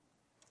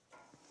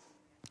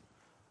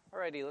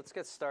Alrighty, let's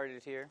get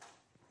started here.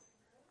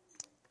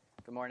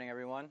 Good morning,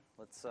 everyone.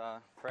 Let's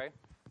pray.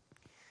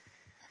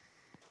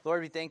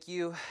 Lord, we thank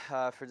you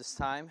for this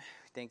time.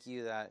 We thank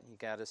you that you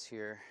got us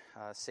here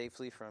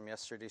safely from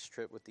yesterday's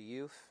trip with the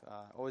youth.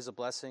 Always a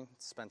blessing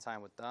to spend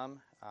time with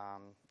them.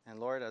 And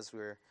Lord, as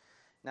we're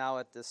now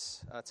at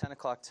this 10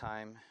 o'clock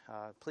time,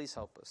 please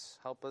help us.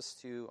 Help us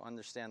to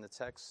understand the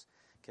text,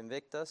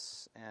 convict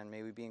us, and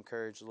may we be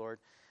encouraged, Lord,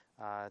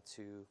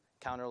 to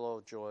count our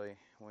low joy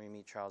when we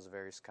meet trials of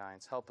various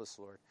kinds. Help us,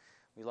 Lord.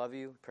 We love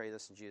you. Pray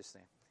this in Jesus'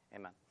 name.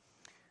 Amen.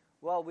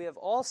 Well, we have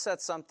all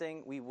said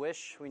something we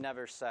wish we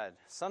never said.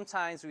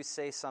 Sometimes we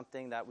say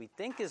something that we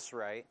think is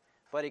right,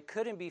 but it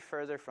couldn't be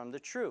further from the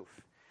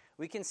truth.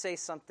 We can say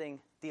something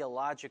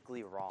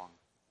theologically wrong.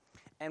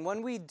 And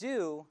when we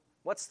do,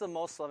 what's the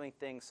most loving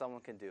thing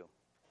someone can do?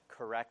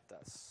 Correct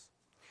us.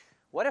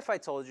 What if I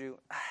told you,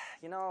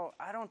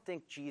 I don't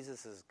think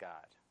Jesus is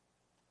God?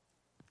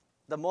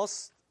 The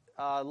most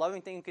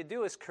loving thing you could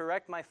do is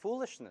correct my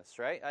foolishness,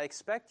 right? I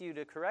expect you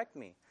to correct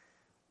me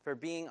for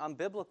being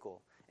unbiblical.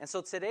 And so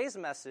today's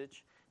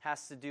message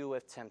has to do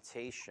with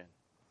temptation.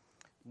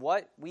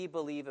 What we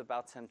believe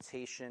about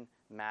temptation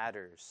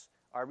matters.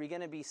 Are we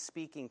going to be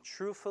speaking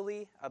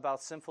truthfully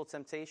about sinful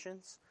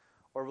temptations,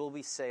 or will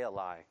we say a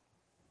lie?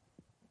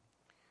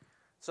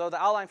 So the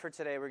outline for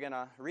today, we're going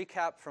to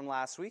recap from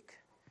last week.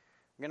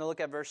 We're going to look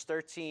at verse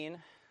 13,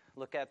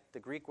 look at the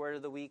Greek word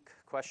of the week,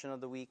 question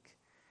of the week,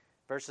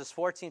 verses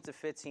 14 to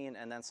 15,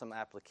 and then some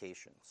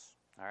applications.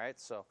 All right,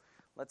 so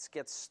let's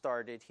get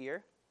started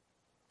here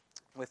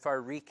with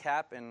our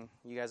recap, and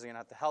you guys are going to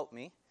have to help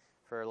me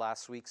for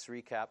last week's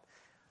recap.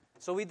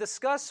 So we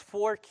discussed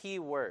 4 key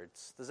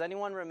words. Does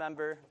anyone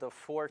remember the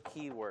 4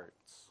 key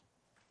words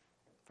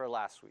for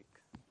last week?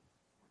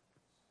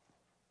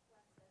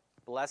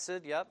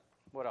 Blessed, yep.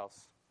 What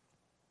else?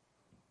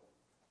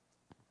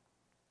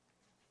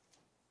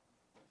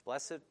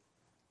 Blessed,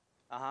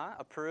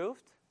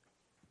 approved.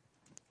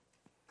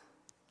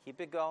 Keep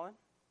it going.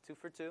 2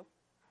 for 2.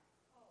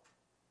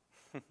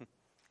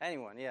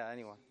 Anyone?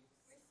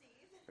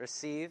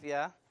 Receive,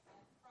 yeah.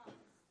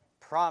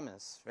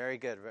 Promise. Very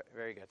good,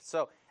 very good.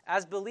 So,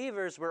 as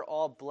believers, we're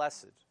all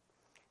blessed.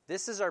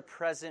 This is our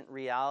present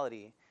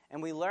reality,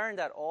 and we learn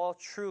that all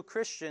true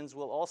Christians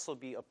will also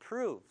be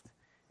approved,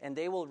 and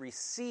they will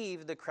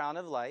receive the crown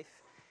of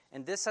life,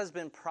 and this has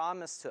been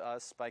promised to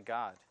us by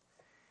God.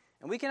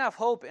 And we can have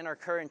hope in our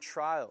current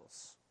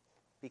trials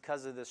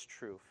because of this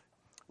truth.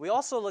 We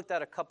also looked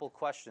at a couple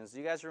questions. Do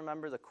you guys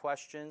remember the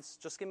questions?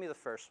 Just give me the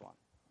first one.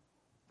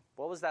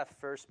 What was that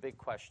first big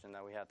question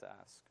that we had to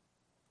ask?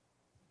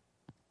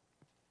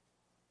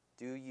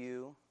 Do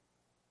you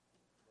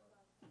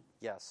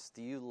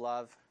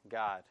love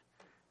God?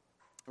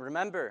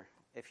 Remember,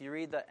 if you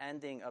read the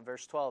ending of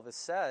verse 12, it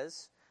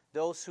says,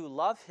 those who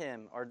love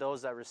him are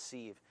those that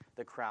receive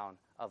the crown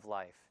of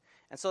life.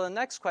 And so the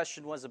next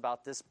question was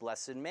about this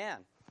blessed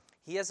man.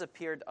 He has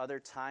appeared other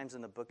times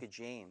in the book of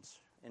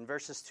James. In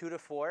verses 2 to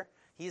 4,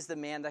 he's the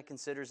man that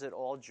considers it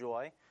all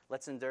joy.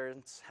 Lets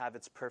endurance have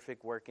its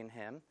perfect work in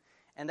him.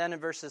 And then in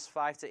verses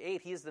 5 to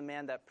 8, he is the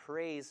man that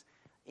prays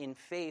in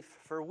faith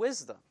for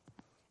wisdom.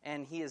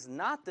 And he is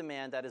not the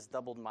man that is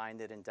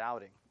double-minded and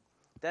doubting.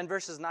 Then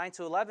verses 9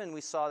 to 11,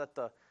 we saw that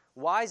the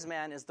wise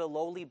man is the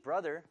lowly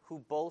brother who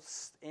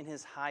boasts in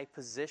his high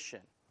position.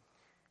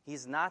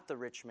 He's not the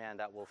rich man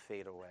that will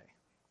fade away.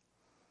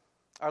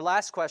 Our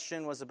last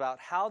question was about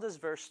how does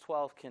verse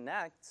 12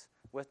 connect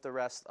with the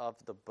rest of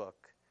the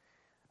book.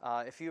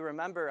 If you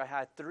remember, I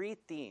had 3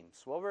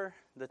 themes. What were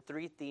the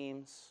 3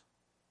 themes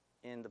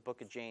in the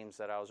book of James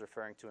that I was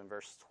referring to in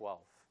verse 12?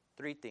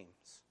 3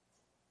 themes.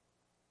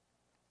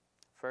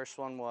 First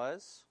one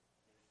was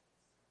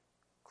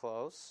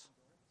close.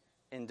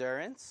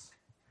 Endurance.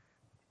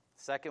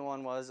 Second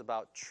one was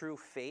about true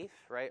faith,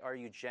 right? Are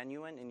you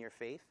genuine in your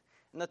faith?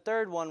 And the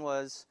third one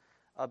was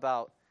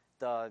about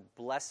the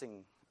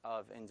blessing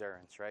of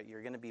endurance, right?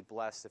 You're going to be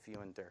blessed if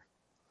you endure.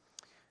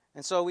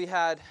 And so we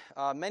had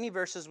many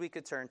verses we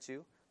could turn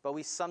to, but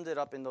we summed it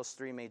up in those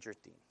 3 major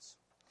themes.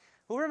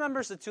 Who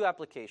remembers the 2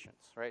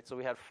 applications, right? So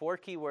we had 4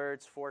 key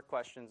words, 4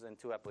 questions, and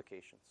 2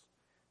 applications.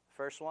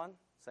 First one,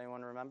 does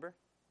anyone remember?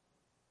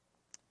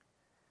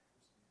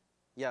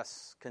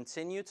 Yes,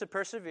 continue to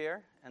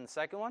persevere. And the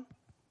second one?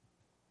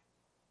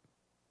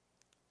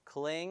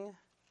 Cling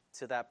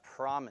to that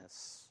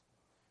promise,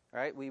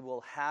 right? We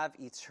will have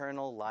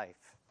eternal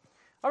life.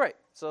 All right,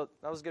 so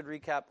that was a good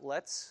recap.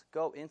 Let's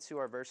go into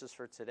our verses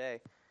for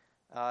today.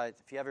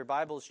 If you have your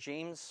Bibles,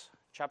 James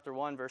chapter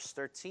 1, verse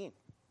 13.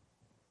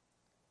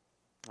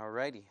 All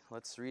righty,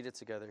 let's read it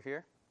together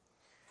here.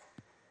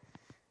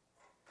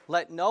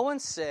 Let no one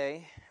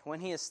say when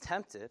he is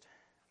tempted,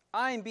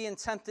 I am being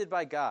tempted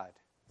by God.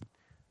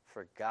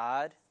 For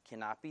God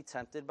cannot be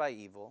tempted by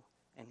evil,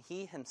 and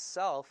he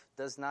himself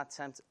does not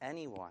tempt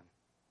anyone.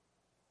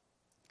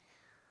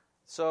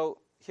 So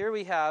here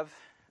we have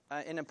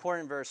an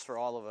important verse for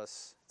all of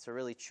us to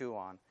really chew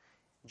on.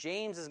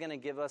 James is going to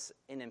give us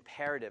an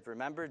imperative.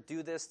 Remember,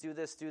 do this, do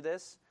this, do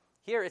this.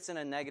 Here it's in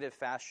a negative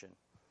fashion.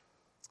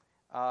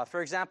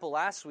 For example,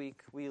 last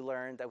week we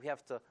learned that we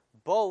have to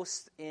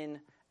boast in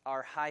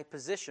our high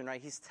position,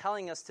 right? He's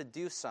telling us to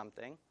do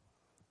something,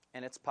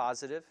 and it's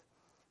positive.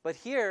 But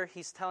here,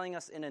 he's telling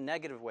us in a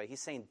negative way.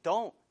 He's saying,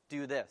 don't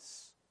do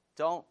this.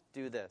 Don't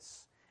do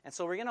this. And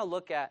so we're going to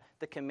look at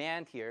the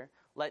command here,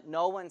 let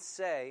no one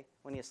say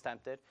when he is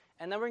tempted.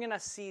 And then we're going to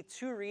see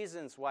two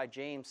reasons why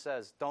James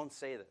says, don't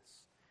say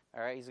this.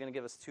 All right, he's going to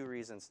give us two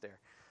reasons there.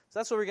 So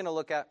that's what we're going to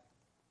look at.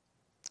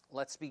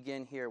 Let's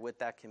begin here with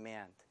that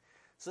command.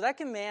 So that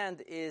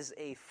command is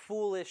a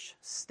foolish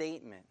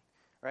statement,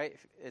 right?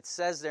 It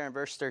says there in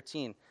verse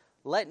 13,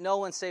 let no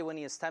one say when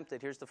he is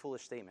tempted, here's the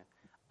foolish statement,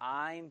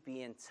 I'm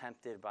being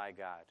tempted by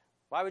God.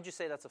 Why would you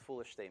say that's a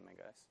foolish statement,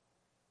 guys?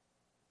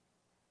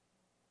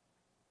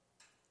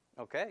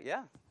 Okay,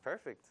 yeah,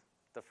 perfect.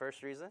 The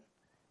first reason.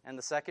 And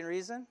the second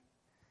reason?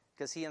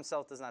 Because he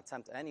himself does not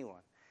tempt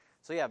anyone.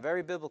 So yeah,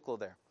 very biblical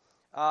there.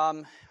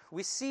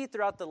 We see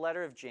throughout the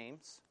letter of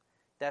James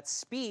that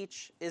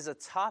speech is a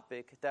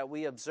topic that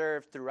we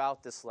observe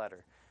throughout this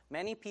letter.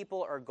 Many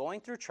people are going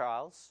through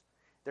trials.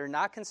 They're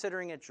not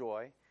considering it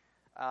joy.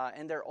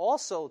 And they're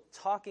also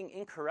talking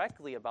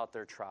incorrectly about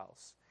their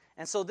trials.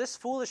 And so this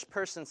foolish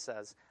person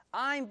says,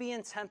 I'm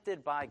being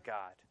tempted by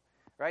God.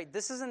 Right?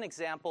 This is an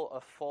example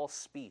of false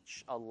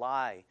speech, a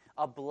lie,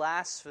 a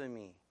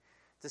blasphemy.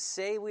 To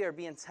say we are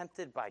being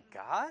tempted by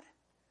God,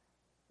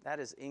 that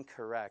is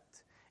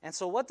incorrect. And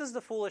so what does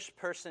the foolish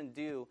person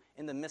do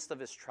in the midst of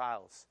his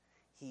trials?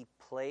 He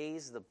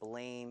plays the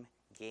blame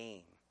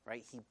game,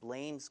 right? He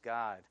blames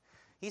God.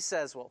 He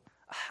says, well,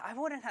 I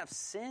wouldn't have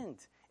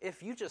sinned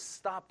if you just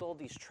stopped all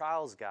these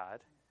trials, God.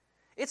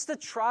 It's the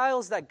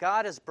trials that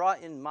God has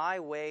brought in my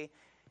way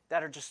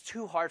that are just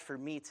too hard for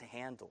me to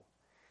handle.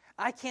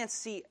 I can't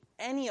see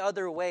any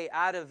other way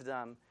out of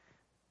them.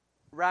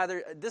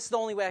 Rather, this is the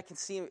only way I can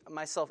see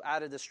myself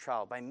out of this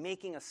trial, by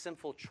making a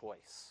sinful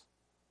choice,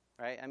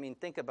 right? I mean,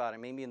 think about it.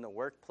 Maybe in the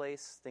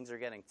workplace, things are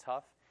getting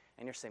tough,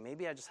 and you're saying,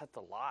 maybe I just have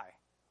to lie.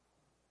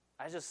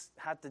 I just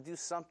have to do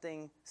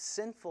something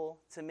sinful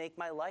to make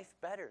my life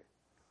better.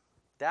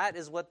 That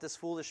is what this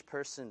foolish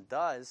person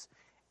does.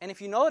 And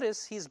if you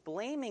notice, he's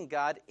blaming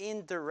God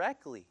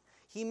indirectly.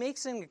 He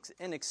makes an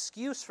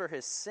excuse for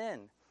his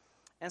sin.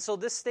 And so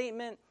this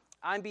statement,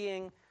 I'm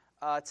being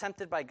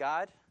tempted by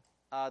God,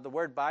 the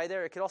word by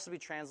there, it could also be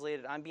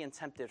translated, I'm being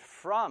tempted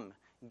from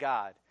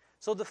God.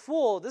 So the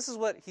fool, this is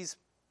what he's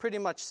pretty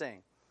much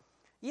saying.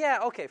 Yeah,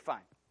 okay,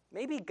 fine.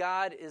 Maybe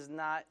God is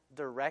not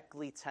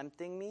directly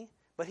tempting me,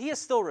 but he is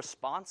still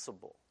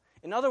responsible.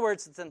 In other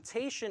words, the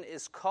temptation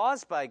is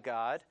caused by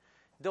God,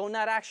 though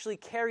not actually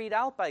carried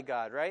out by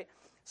God, right?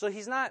 So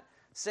he's not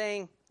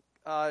saying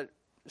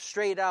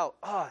straight out,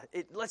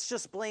 let's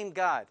just blame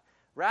God.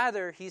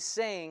 Rather, he's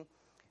saying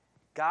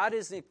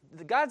God's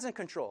in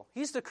control.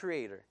 He's the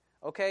creator,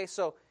 okay?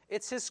 So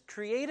it's his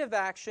creative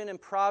action and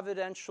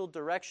providential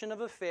direction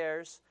of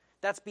affairs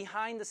that's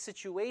behind the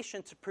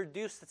situation to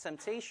produce the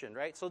temptation,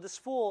 right? So this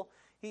fool,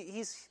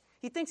 he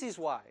thinks he's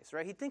wise,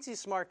 right? He thinks he's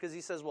smart because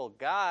he says, well,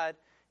 God,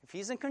 if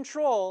he's in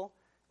control,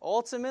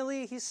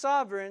 ultimately he's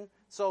sovereign,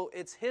 so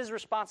it's his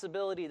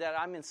responsibility that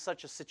I'm in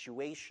such a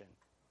situation.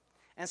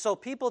 And so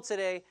people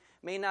today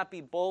may not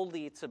be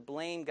boldly to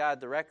blame God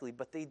directly,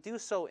 but they do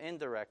so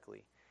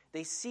indirectly.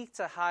 They seek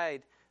to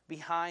hide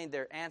behind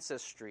their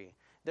ancestry,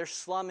 their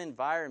slum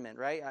environment,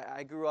 right?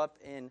 I grew up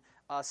in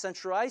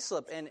Central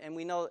Islip, and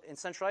we know in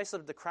Central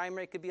Islip the crime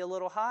rate could be a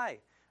little high,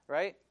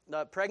 right?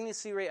 The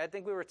pregnancy rate, I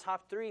think we were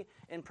top 3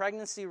 in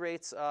pregnancy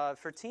rates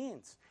for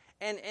teens.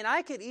 And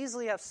I could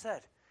easily have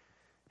said,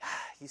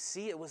 you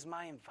see, it was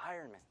my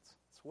environment.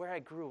 It's where I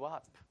grew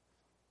up.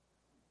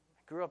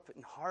 I grew up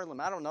in Harlem.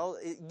 I don't know.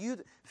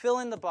 You fill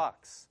in the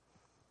box.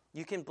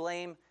 You can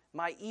blame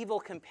my evil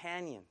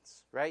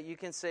companions, right? You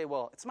can say,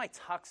 well, it's my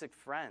toxic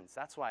friends.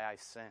 That's why I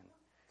sin.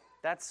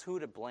 That's who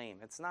to blame.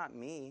 It's not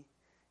me.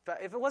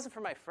 If it wasn't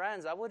for my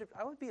friends, I would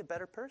be a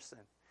better person.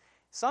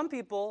 Some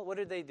people, what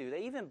do?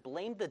 They even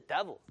blame the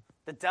devil.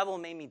 The devil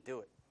made me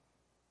do it.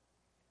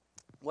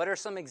 What are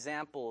some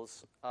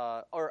examples,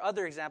 or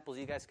other examples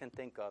you guys can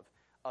think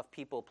of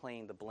people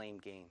playing the blame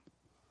game?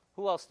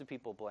 Who else do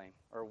people blame,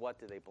 or what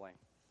do they blame?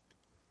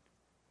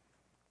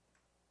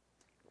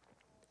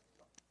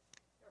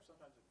 Sometimes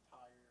I'm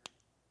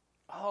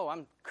tired. Oh,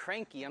 I'm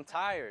cranky. I'm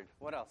tired.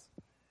 What else?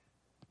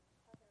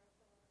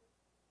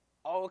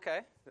 Oh,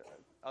 okay.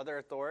 Other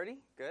authority.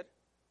 Good.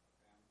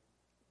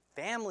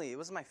 Family. It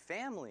was my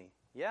family.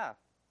 Yeah.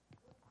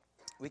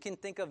 We can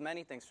think of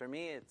many things. For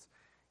me, it's,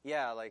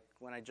 like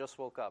when I just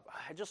woke up.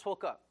 I just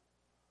woke up.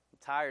 I'm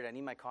tired. I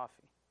need my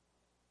coffee.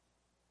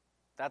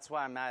 That's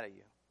why I'm mad at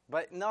you.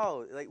 But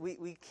no,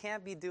 we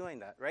can't be doing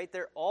that, right?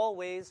 There are all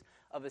ways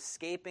of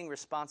escaping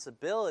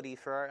responsibility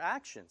for our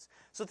actions.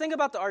 So think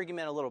about the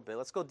argument a little bit.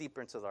 Let's go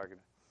deeper into the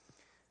argument.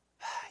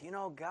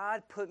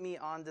 God put me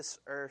on this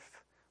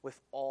earth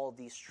with all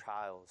these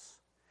trials.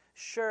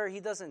 Sure, he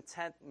doesn't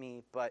tempt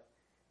me, but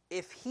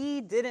if he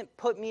didn't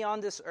put me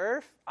on this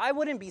earth, I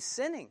wouldn't be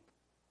sinning,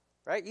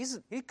 right?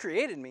 He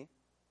created me.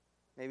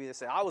 Maybe they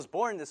say, I was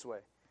born this way.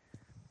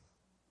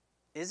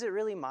 is it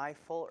really my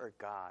fault or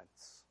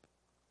God's?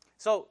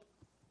 So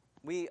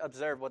we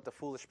observe what the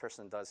foolish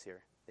person does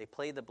here. They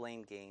play the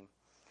blame game.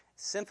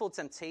 Sinful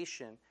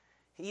temptation,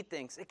 he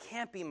thinks, it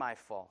can't be my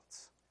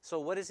fault. So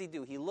what does he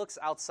do? He looks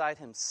outside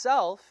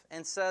himself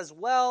and says,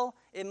 well,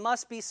 it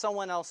must be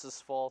someone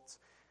else's fault.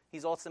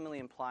 He's ultimately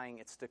implying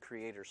it's the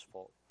Creator's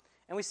fault.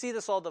 And we see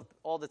this all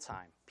the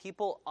time.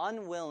 People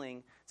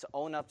unwilling to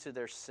own up to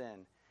their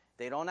sin.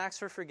 They don't ask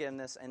for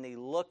forgiveness, and they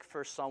look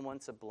for someone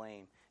to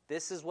blame.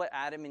 This is what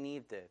Adam and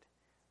Eve did,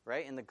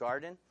 right? In the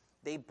garden,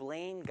 they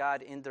blamed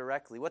God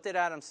indirectly. What did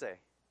Adam say?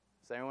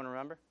 Does anyone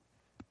remember?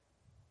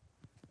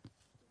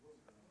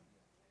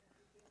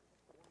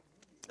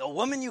 The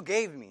woman you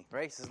gave me,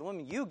 right? He says, the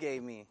woman you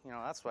gave me,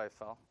 that's why I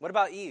fell. What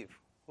about Eve?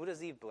 Who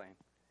does Eve blame?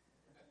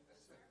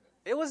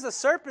 It was the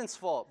serpent's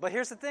fault. But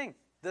here's the thing.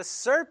 The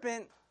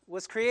serpent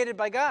was created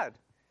by God.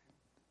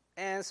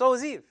 And so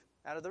was Eve,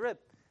 out of the rib.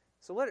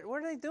 So what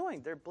are they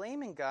doing? They're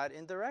blaming God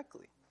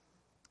indirectly.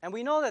 And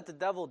we know that the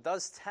devil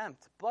does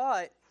tempt,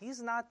 but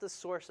he's not the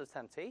source of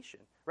temptation,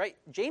 right?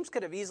 James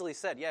could have easily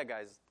said, yeah,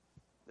 guys,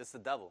 it's the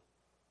devil.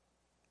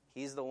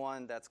 He's the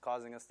one that's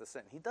causing us to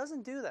sin. He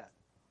doesn't do that.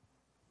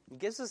 He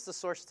gives us the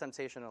source of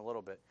temptation a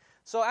little bit.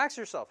 So ask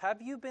yourself,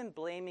 have you been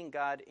blaming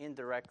God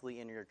indirectly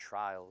in your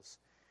trials?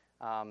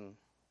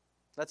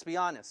 Let's be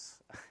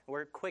honest.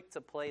 We're quick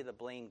to play the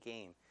blame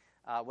game.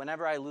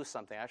 Whenever I lose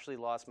something, I actually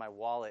lost my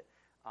wallet,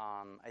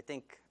 I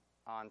think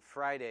on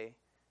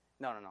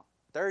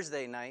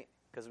Thursday night,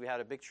 because we had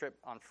a big trip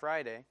on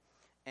Friday.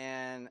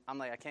 And I'm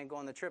like, I can't go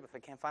on the trip if I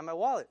can't find my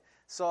wallet.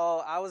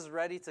 So I was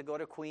ready to go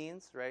to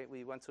Queens, right?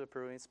 We went to a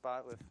Peruvian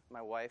spot with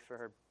my wife for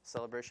her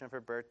celebration of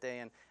her birthday.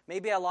 And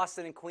maybe I lost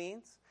it in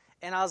Queens.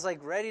 And I was like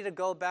ready to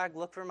go back,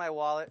 look for my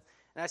wallet.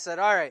 And I said,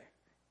 all right,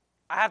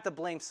 I have to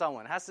blame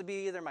someone. It has to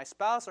be either my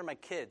spouse or my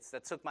kids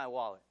that took my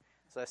wallet.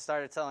 So I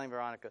started telling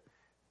Veronica,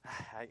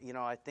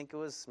 I think it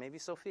was maybe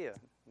Sophia.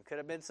 It could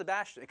have been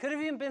Sebastian. It could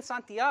have even been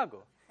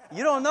Santiago.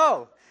 You don't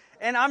know.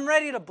 And I'm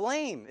ready to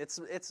blame. It's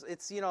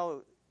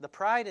the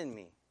pride in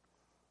me.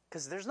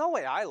 Because there's no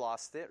way I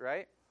lost it,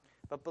 right?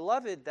 But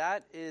beloved,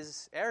 that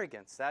is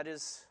arrogance. That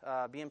is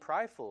being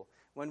prideful.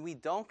 When we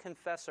don't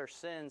confess our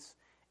sins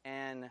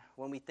and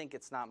when we think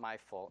it's not my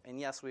fault. And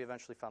yes, we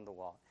eventually found the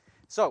wallet.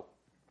 So,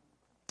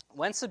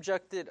 when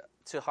subjected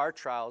to hard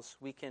trials,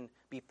 we can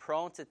be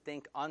prone to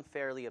think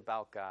unfairly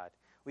about God.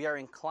 We are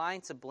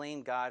inclined to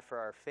blame God for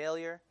our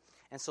failure.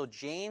 And so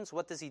James,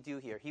 what does he do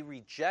here? He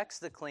rejects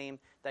the claim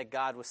that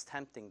God was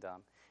tempting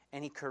them.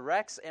 And he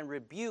corrects and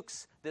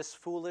rebukes this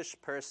foolish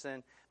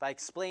person by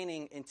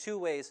explaining in two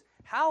ways,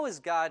 how is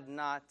God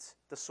not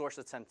the source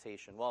of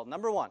temptation? Well,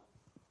 number one,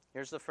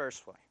 here's the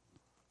first way.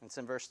 It's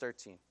in verse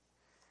 13.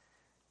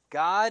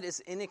 God is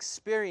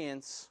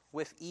inexperienced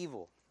with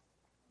evil.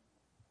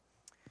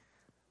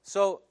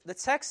 So the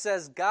text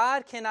says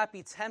God cannot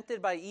be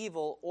tempted by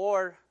evil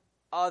or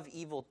of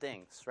evil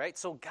things, right?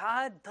 So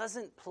God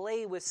doesn't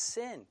play with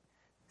sin.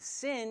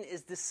 Sin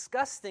is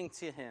disgusting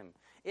to him.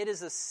 It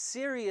is a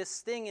serious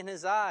thing in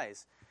his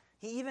eyes.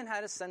 He even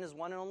had to send his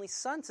one and only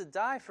son to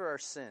die for our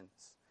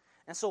sins.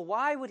 And so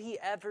why would he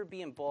ever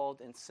be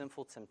involved in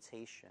sinful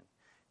temptation?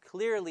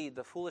 Clearly,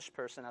 the foolish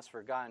person has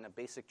forgotten a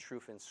basic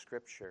truth in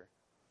Scripture.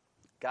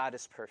 God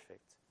is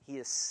perfect. He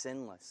is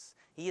sinless.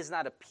 He is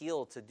not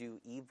appealed to do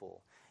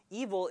evil.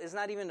 Evil is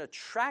not even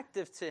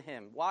attractive to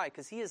him. Why?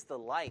 Because he is the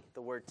light,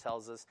 the word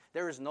tells us.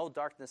 There is no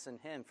darkness in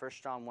him, 1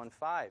 John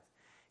 1:5.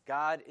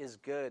 God is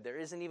good. There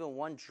isn't even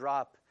one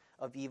drop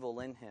of evil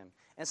in him.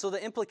 And so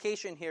the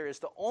implication here is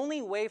the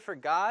only way for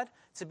God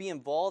to be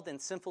involved in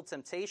sinful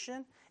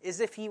temptation is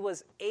if he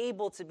was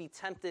able to be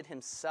tempted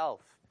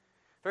himself.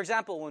 For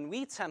example, when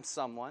we tempt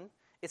someone,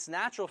 it's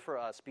natural for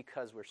us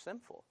because we're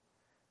sinful.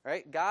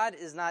 Right? God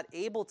is not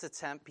able to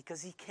tempt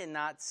because he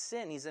cannot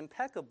sin. He's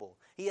impeccable.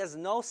 He has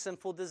no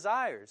sinful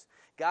desires.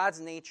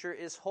 God's nature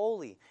is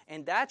holy,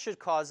 and that should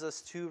cause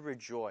us to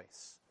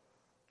rejoice.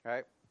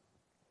 Right?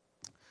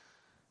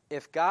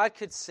 If God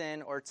could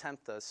sin or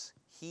tempt us,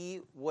 we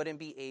wouldn't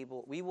be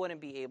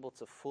able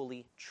to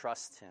fully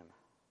trust him.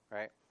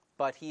 Right?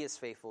 But he is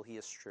faithful, he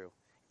is true.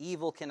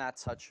 Evil cannot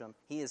touch him.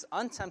 He is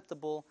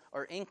untemptable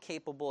or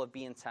incapable of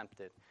being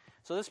tempted.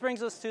 So this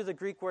brings us to the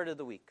Greek word of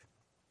the week.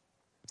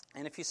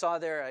 And if you saw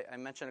there, I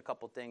mentioned a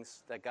couple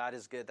things, that God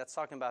is good. That's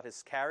talking about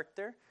his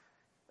character.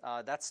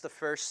 That's the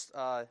first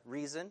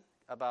reason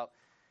about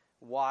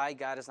why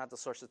God is not the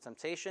source of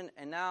temptation.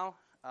 And now,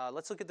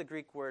 let's look at the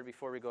Greek word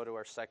before we go to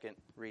our second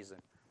reason.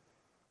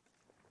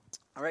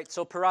 All right,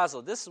 so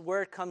parazo. This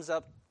word comes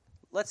up.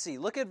 Let's see.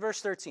 Look at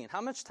verse 13.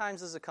 How much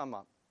times does it come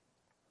up?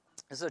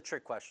 This is a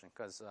trick question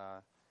because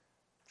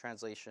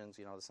translations,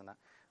 this and that.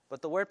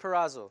 But the word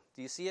parazo,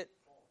 do you see it?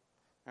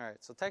 All right,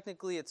 so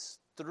technically it's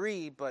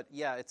 3, but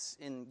yeah, it's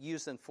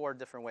used in 4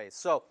 different ways.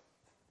 So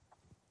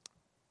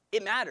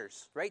it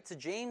matters, right? To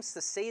James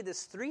to say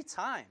this 3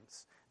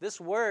 times, this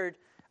word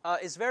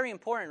is very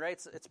important, right?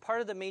 It's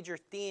part of the major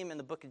theme in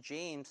the book of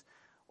James.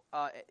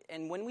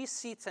 And when we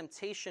see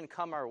temptation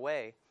come our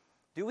way,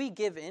 Do we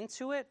give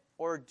into it,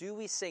 or do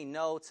we say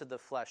no to the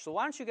flesh? So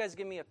why don't you guys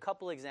give me a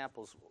couple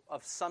examples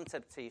of some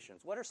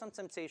temptations? What are some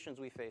temptations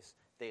we face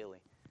daily?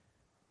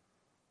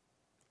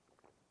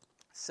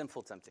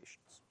 Sinful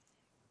temptations.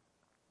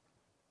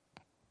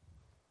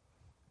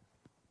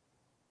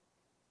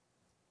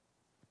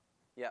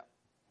 Yeah.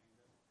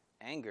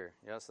 Anger.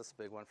 Yes, that's a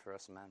big one for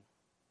us men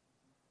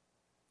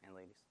and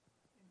ladies.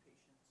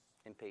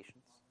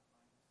 Impatience.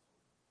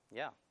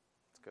 Yeah,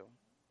 that's good.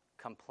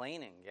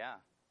 Complaining. Yeah.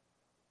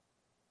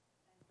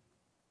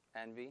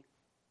 Envy.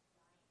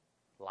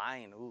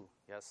 Lying. Ooh,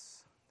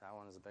 yes, that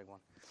one is a big one.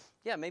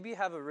 Yeah, maybe you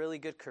have a really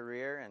good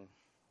career and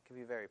can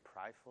be very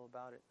prideful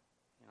about it,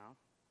 you know.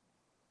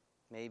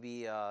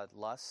 Maybe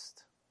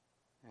lust,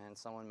 and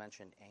someone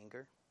mentioned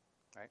anger,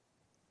 right?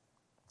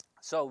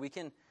 So we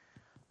can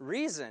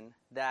reason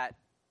that,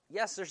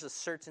 yes, there's a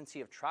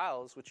certainty of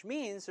trials, which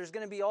means there's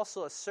going to be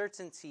also a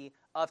certainty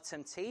of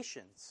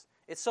temptations.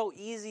 It's so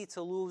easy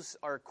to lose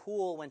our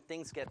cool when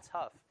things get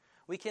tough.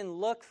 We can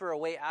look for a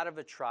way out of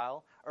a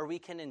trial, or we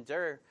can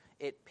endure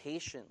it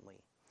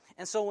patiently.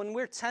 And so when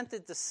we're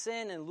tempted to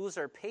sin and lose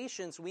our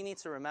patience, we need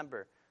to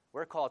remember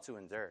we're called to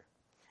endure.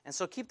 And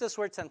so keep this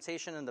word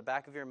temptation in the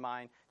back of your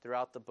mind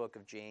throughout the book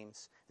of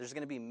James. There's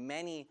going to be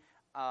many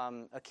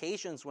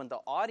occasions when the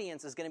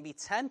audience is going to be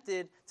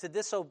tempted to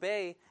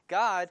disobey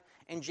God,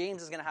 and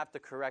James is going to have to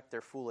correct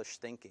their foolish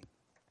thinking.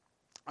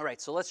 All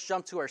right, so let's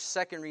jump to our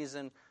second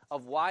reason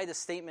of why the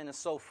statement is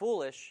so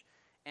foolish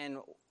and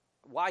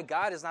why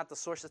God is not the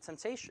source of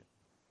temptation.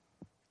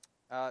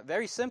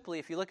 Very simply,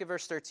 if you look at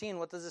verse 13,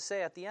 what does it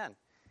say at the end?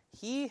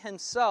 He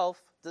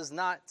himself does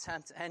not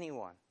tempt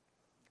anyone.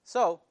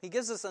 So, he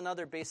gives us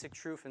another basic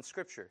truth in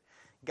Scripture.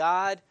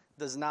 God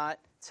does not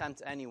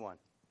tempt anyone.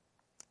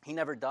 He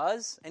never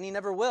does, and he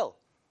never will.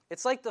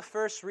 It's like the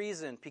first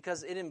reason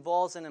because it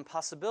involves an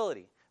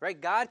impossibility, right?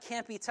 God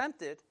can't be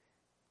tempted,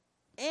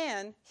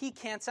 and he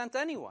can't tempt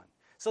anyone.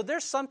 So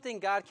there's something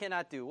God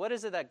cannot do. What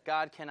is it that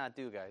God cannot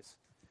do, guys?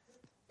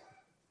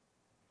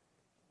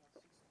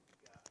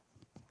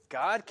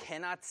 God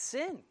cannot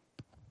sin,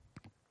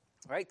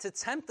 right? To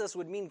tempt us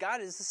would mean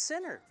God is a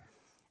sinner.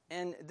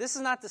 And this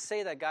is not to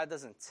say that God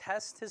doesn't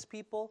test his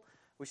people.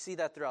 We see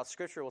that throughout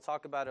Scripture. We'll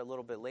talk about it a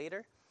little bit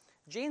later.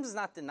 James is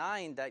not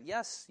denying that,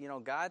 yes,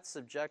 God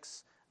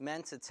subjects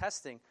men to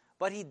testing,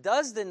 but he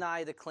does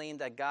deny the claim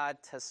that God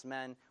tests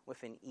men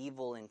with an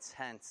evil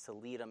intent to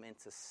lead them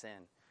into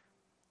sin.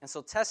 And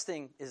so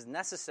testing is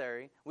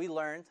necessary. We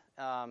learned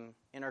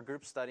in our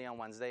group study on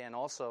Wednesday, and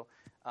also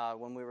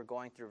when we were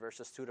going through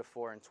verses 2 to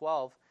 4 and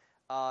 12,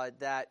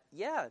 that,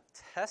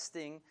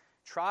 testing,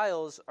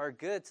 trials are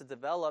good to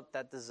develop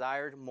that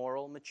desired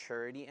moral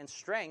maturity and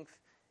strength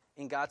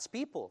in God's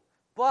people.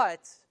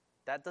 But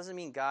that doesn't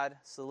mean God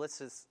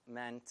solicits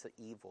men to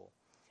evil.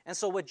 And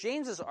so what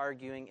James is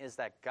arguing is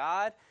that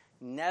God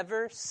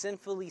never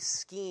sinfully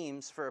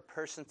schemes for a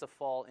person to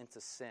fall into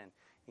sin.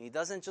 He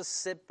doesn't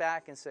just sit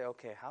back and say,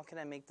 okay, how can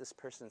I make this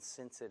person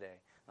sin today?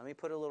 Let me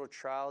put a little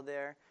trial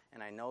there,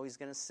 and I know he's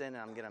going to sin, and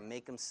I'm going to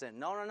make him sin.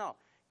 No.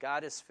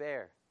 God is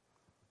fair.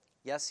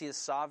 Yes, he is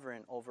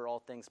sovereign over all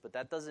things, but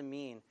that doesn't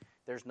mean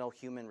there's no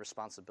human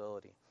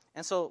responsibility.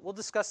 And so we'll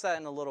discuss that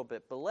in a little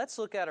bit, but let's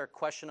look at our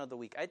question of the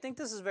week. I think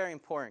this is very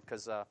important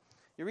because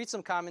you read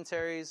some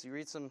commentaries, you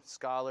read some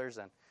scholars,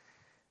 and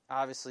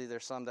obviously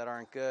there's some that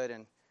aren't good.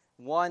 And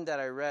one that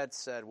I read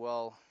said,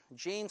 well,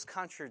 James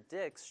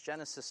contradicts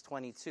Genesis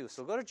 22.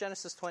 So go to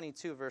Genesis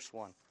 22, verse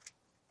 1.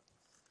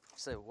 You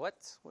say, what?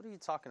 What are you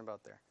talking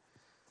about there?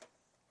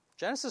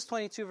 Genesis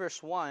 22,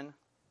 verse 1,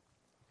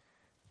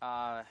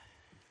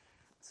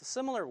 it's a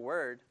similar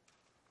word.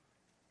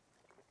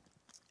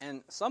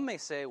 And some may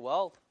say,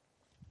 well,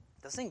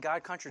 doesn't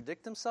God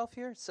contradict himself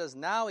here? It says,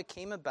 now it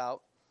came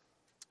about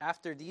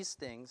after these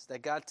things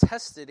that God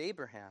tested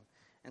Abraham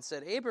and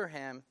said,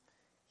 Abraham,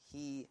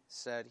 he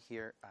said,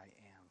 here I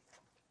am.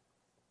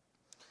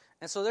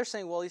 And so they're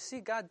saying, well, you see,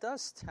 God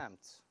does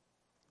tempt.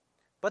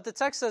 But the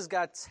text says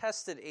God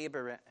tested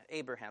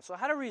Abraham. So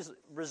how do we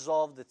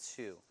resolve the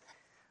two?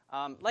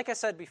 Like I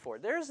said before,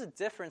 there's a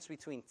difference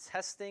between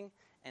testing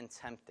and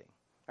tempting.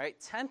 Right?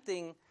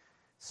 Tempting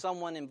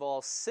someone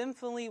involves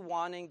sinfully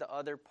wanting the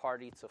other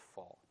party to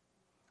fall.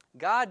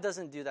 God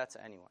doesn't do that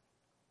to anyone.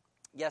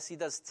 Yes, he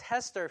does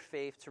test our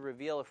faith to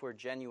reveal if we're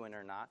genuine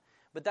or not,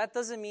 but that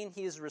doesn't mean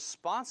he is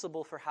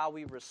responsible for how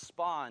we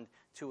respond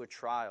to a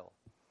trial.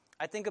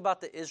 I think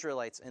about the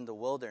Israelites in the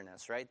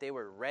wilderness, right? They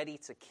were ready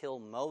to kill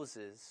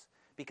Moses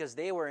because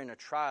they were in a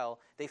trial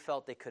they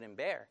felt they couldn't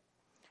bear.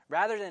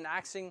 Rather than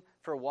asking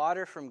for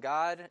water from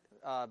God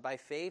by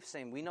faith,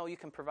 saying, we know you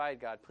can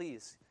provide, God,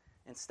 please.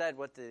 Instead,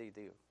 what did they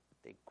do?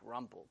 They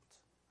grumbled,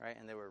 right?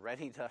 And they were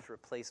ready to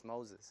replace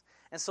Moses.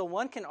 And so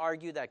one can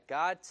argue that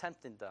God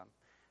tempted them,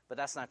 but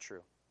that's not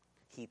true.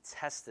 He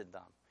tested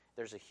them.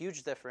 There's a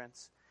huge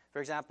difference. For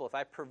example, if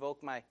I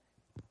provoke my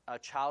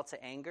child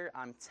to anger,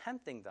 I'm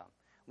tempting them.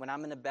 When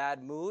I'm in a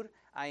bad mood,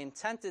 I am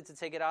tempted to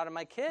take it out on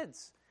my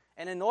kids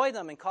and annoy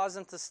them and cause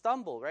them to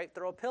stumble, right?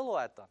 Throw a pillow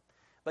at them.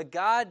 But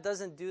God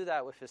doesn't do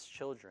that with his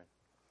children.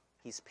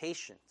 He's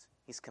patient.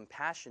 He's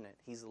compassionate.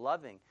 He's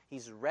loving.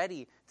 He's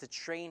ready to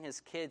train his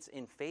kids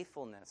in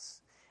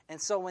faithfulness. And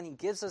so when he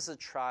gives us a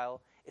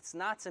trial, it's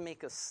not to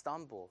make us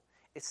stumble.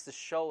 It's to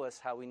show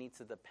us how we need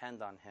to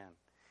depend on him.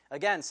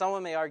 Again,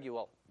 someone may argue,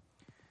 well,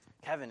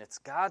 Kevin, it's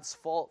God's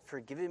fault for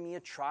giving me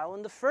a trial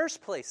in the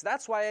first place.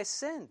 That's why I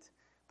sinned.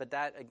 But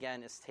that,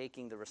 again, is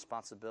taking the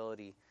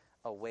responsibility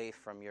away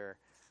from your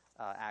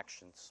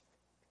actions.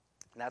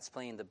 That's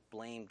playing the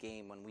blame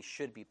game when we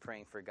should be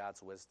praying for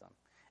God's wisdom.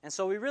 And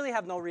so we really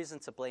have no reason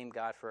to blame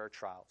God for our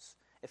trials.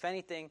 If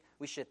anything,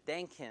 we should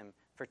thank him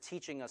for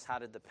teaching us how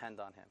to depend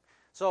on him.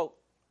 So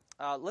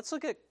let's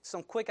look at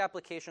some quick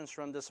applications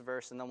from this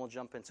verse, and then we'll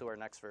jump into our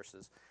next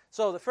verses.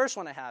 So the first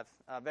one I have,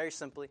 very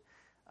simply,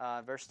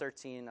 verse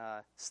 13,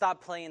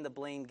 stop playing the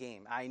blame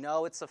game. I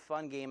know it's a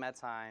fun game at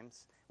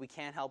times. We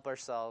can't help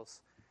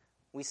ourselves.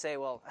 We say,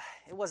 well,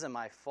 it wasn't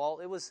my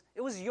fault. It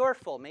was your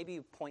fault. Maybe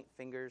you point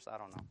fingers. I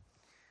don't know.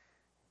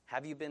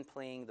 Have you been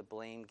playing the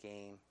blame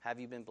game? Have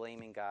you been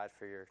blaming God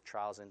for your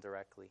trials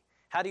indirectly?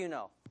 How do you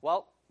know?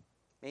 Well,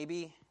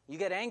 maybe you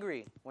get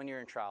angry when you're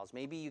in trials.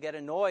 Maybe you get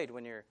annoyed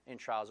when you're in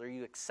trials, or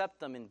you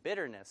accept them in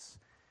bitterness.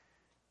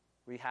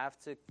 We have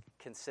to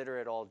consider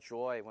it all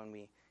joy when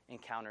we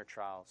encounter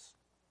trials.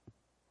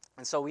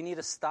 And so we need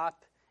to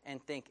stop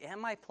and think,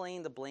 am I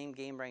playing the blame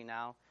game right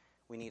now?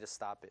 We need to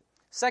stop it.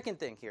 Second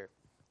thing here,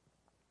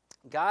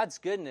 God's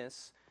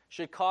goodness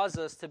should cause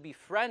us to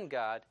befriend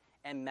God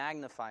and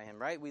magnify him,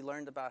 right? We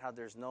learned about how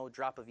there's no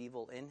drop of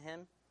evil in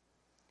him.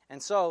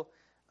 And so,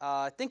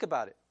 think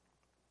about it.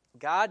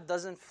 God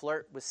doesn't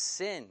flirt with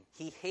sin.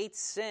 He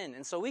hates sin.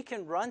 And so we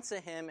can run to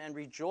him and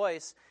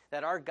rejoice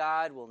that our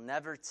God will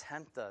never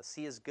tempt us.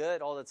 He is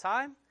good all the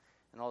time,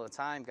 and all the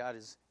time God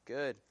is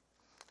good.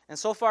 And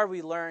so far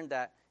we learned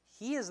that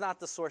he is not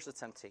the source of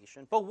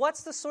temptation. But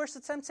what's the source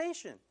of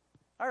temptation?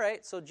 All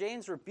right, so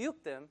James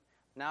rebuked them.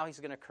 Now he's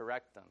going to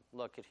correct them.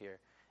 Look at here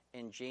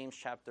in James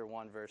chapter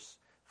 1, verse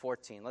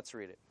 14. Let's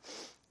read it.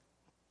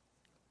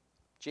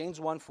 James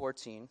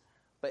 1:14.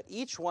 But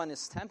each one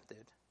is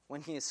tempted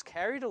when he is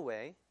carried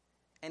away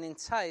and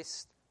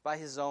enticed by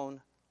his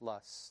own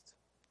lust.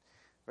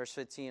 Verse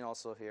 15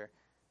 also here.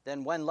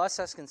 Then when lust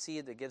has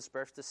conceived, it gives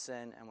birth to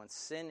sin, and when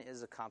sin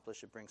is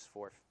accomplished, it brings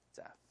forth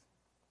death.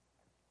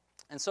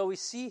 And so we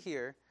see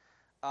here,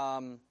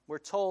 we're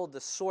told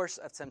the source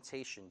of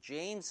temptation.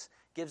 James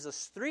gives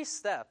us 3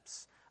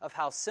 steps of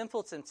how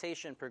sinful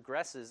temptation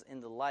progresses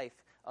in the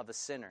life of a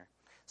sinner.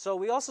 So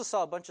we also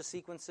saw a bunch of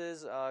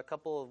sequences a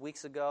couple of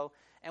weeks ago,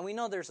 and we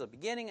know there's a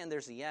beginning and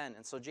there's the end.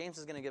 And so James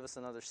is going to give us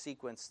another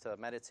sequence to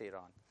meditate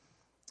on.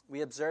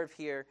 We observe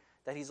here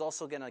that he's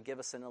also going to give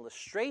us an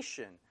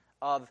illustration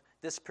of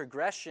this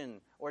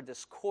progression or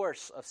this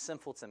course of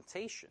sinful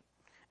temptation.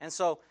 And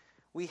so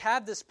we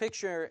have this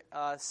picture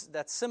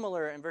that's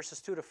similar in verses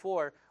 2 to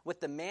 4 with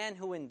the man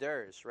who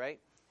endures, right?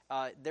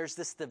 There's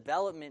this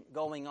development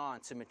going on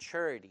to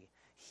maturity.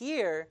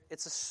 Here,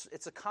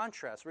 it's a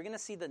contrast. We're going to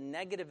see the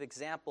negative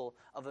example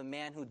of a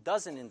man who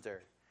doesn't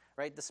endure,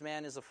 right? This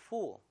man is a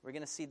fool. We're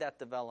going to see that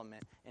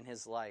development in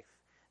his life.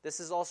 This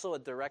is also a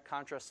direct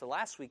contrast to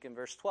last week in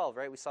verse 12,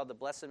 right? We saw the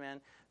blessed man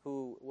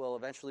who will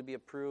eventually be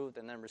approved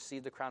and then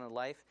receive the crown of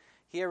life.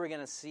 Here we're going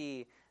to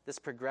see this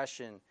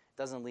progression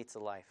doesn't lead to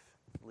life.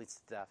 It leads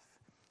to death.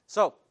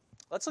 So,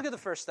 let's look at the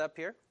first step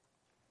here.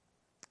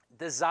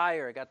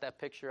 Desire. I got that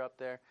picture up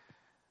there.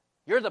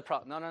 You're the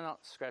problem. No.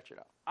 Scratch it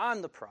out.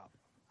 I'm the problem.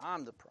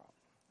 I'm the problem.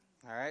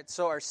 All right?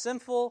 So our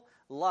sinful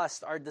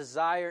lust, our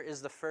desire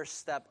is the first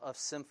step of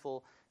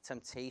sinful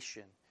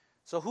temptation.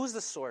 So who's the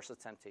source of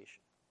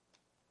temptation?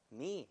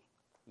 Me.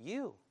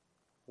 You.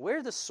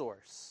 We're the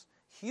source.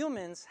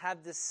 Humans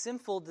have this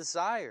sinful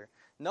desire.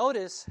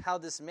 Notice how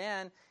this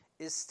man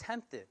is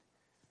tempted.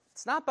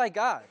 It's not by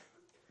God.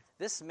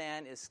 This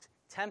man is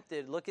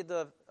tempted. Look at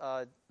the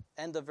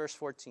end of verse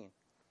 14.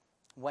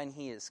 When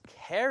he is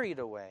carried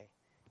away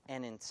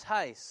and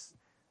enticed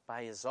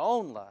by his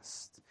own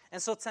lust.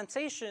 And so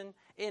temptation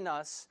in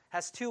us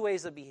has 2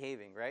 ways of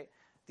behaving, right?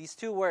 These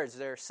 2 words,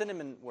 they're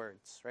synonym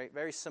words, right?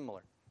 Very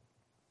similar.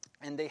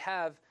 And they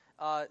have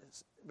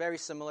very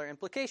similar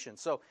implications.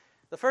 So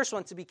the first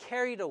one, to be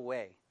carried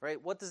away, right?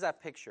 What does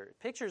that picture? It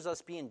pictures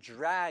us being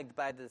dragged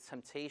by the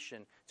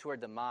temptation to our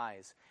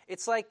demise.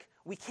 It's like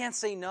we can't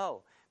say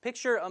no.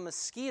 Picture a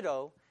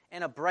mosquito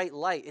and a bright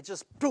light. It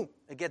just, boom,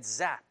 it gets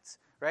zapped,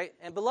 right?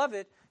 And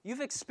beloved, you've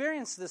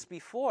experienced this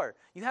before.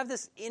 You have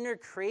this inner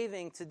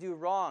craving to do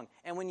wrong.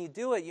 And when you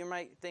do it, you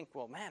might think,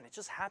 well, man, it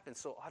just happened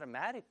so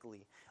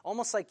automatically.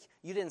 Almost like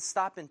you didn't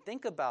stop and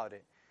think about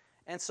it.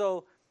 And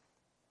so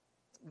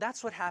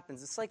that's what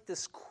happens. It's like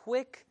this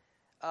quick,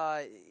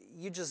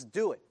 you just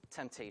do it,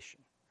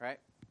 temptation, right?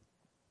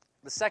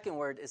 The second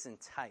word is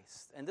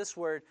enticed. And this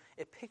word,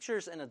 it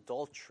pictures an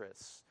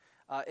adulteress.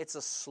 It's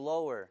a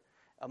slower,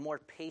 a more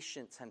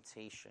patient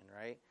temptation,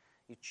 right?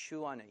 You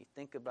chew on it. You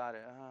think about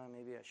it.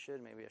 Maybe I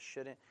should, maybe I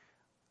shouldn't.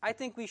 I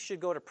think we should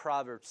go to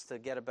Proverbs to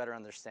get a better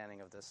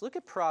understanding of this. Look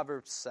at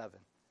Proverbs 7.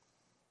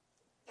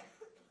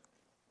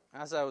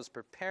 As I was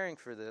preparing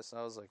for this,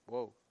 I was like,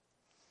 whoa.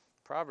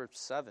 Proverbs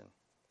 7.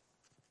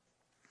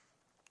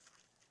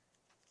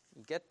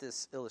 you get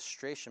this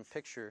illustration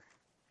picture,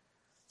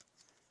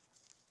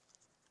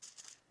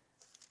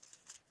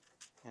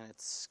 and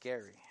it's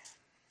scary.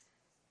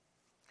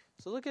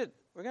 So we're going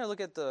to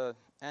look at the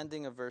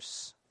ending of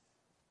verse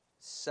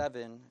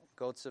 7,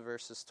 go to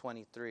verses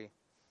 23.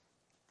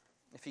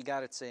 If you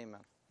got it, say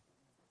amen.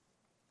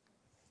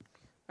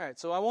 All right,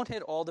 so I won't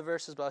hit all the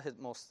verses, but I'll hit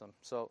most of them.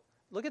 So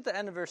look at the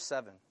end of verse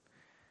 7.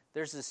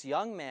 There's this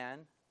young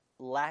man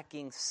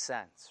lacking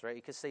sense, right?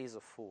 You could say he's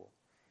a fool.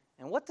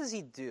 And what does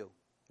he do?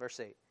 Verse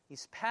 8.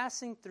 He's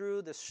passing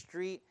through the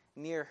street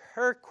near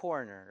her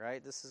corner,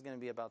 right? This is going to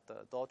be about the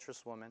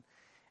adulterous woman.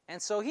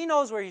 And so he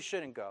knows where he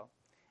shouldn't go.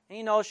 And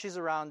he knows she's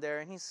around there,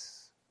 and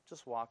he's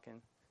just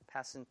walking,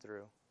 passing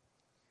through.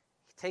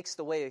 He takes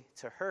the way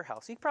to her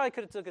house. He probably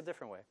could have took a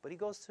different way, but he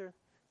goes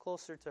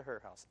closer to her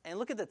house. And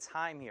look at the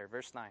time here,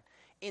 verse 9.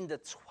 In the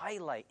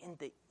twilight, in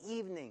the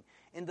evening,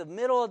 in the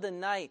middle of the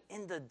night,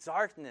 in the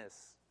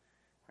darkness,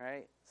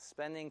 right?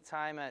 Spending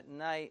time at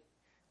night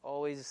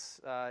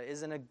always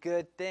isn't a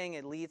good thing.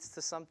 It leads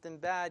to something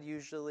bad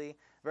usually.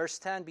 Verse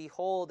 10,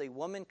 behold, a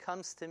woman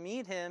comes to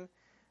meet him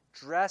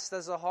dressed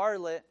as a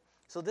harlot.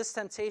 So this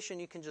temptation,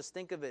 you can just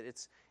think of it.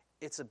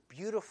 It's a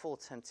beautiful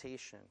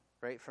temptation,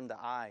 right, from the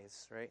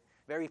eyes, right?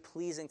 Very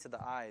pleasing to the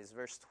eyes.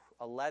 Verse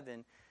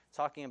 11,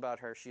 talking about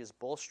her, she is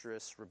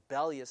boisterous,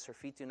 rebellious. Her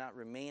feet do not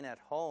remain at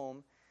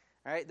home.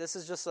 All right, this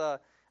is just a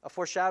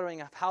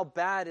foreshadowing of how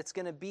bad it's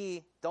going to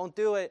be. Don't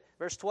do it.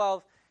 Verse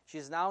 12, she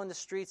is now in the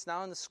streets,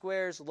 now in the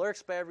squares,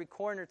 lurks by every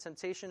corner.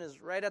 Temptation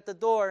is right at the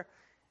door.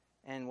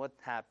 And what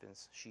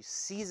happens? She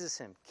seizes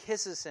him,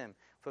 kisses him.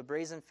 With a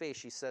brazen face,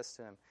 she says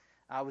to him,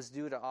 I was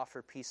due to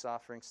offer peace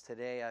offerings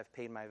today. I've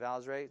paid my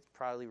vows, right?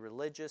 Probably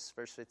religious.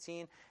 Verse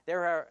 15,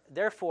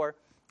 therefore,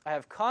 I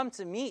have come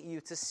to meet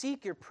you to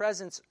seek your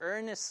presence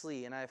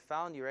earnestly, and I have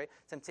found you, right?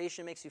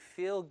 Temptation makes you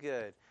feel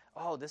good.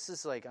 Oh, this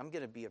is like, I'm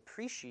going to be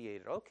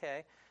appreciated.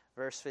 Okay.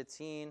 Verse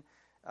 16,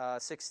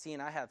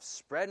 I have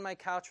spread my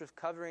couch with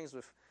coverings,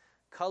 with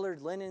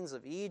colored linens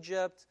of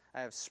Egypt.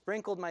 I have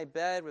sprinkled my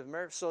bed with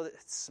myrrh, so that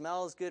it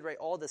smells good, right?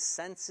 All the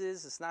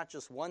senses. It's not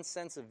just one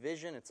sense of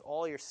vision. It's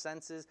all your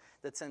senses.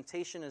 The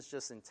temptation is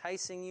just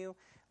enticing you.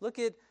 Look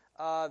at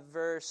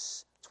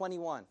verse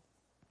 21.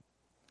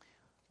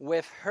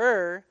 With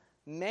her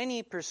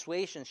many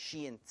persuasions,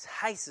 she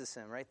entices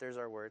him, right? There's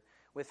our word.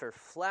 With her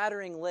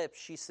flattering lips,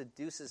 she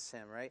seduces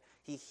him, right?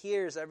 He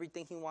hears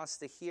everything he wants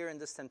to hear in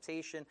this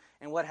temptation.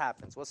 And what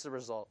happens? What's the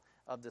result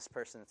of this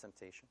person in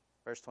temptation?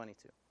 Verse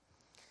 22.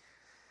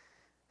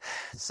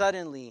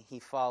 Suddenly he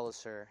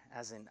follows her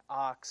as an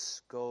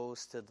ox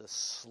goes to the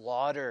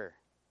slaughter.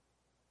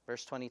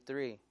 Verse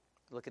 23.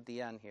 Look at the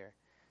end here.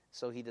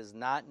 So he does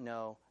not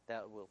know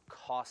that it will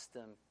cost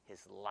him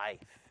his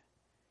life.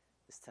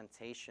 This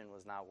temptation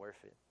was not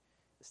worth it.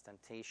 This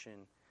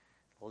temptation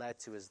led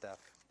to his death.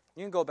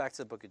 You can go back to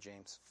the book of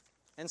James.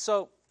 And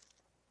so,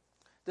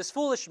 this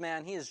foolish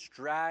man, he is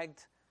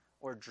dragged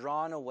or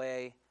drawn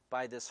away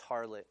by this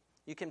harlot.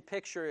 You can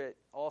picture it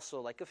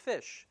also like a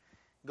fish,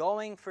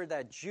 going for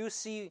that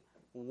juicy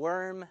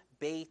worm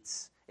bait.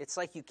 It's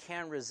like you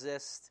can't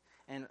resist,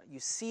 and you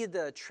see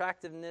the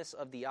attractiveness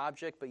of the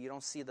object, but you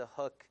don't see the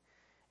hook.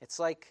 It's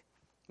like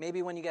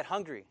maybe when you get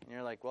hungry, and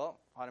you're like,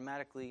 well,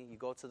 automatically you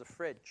go to the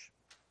fridge.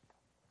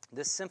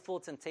 This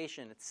sinful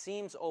temptation, it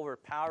seems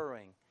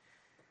overpowering,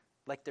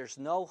 like there's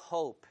no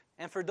hope.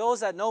 And for those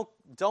that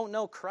don't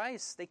know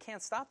Christ, they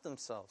can't stop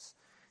themselves.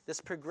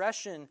 This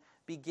progression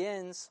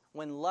begins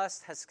when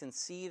lust has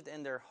conceived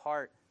in their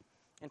heart.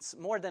 It's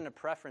more than a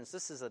preference.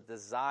 This is a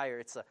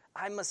desire.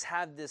 I must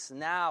have this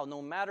now,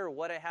 no matter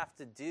what I have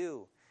to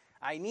do.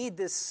 I need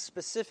this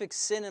specific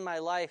sin in my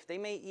life. They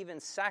may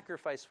even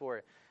sacrifice for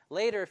it.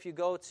 Later, if you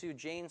go to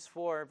James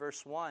 4,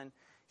 verse 1,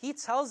 he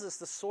tells us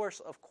the source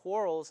of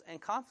quarrels and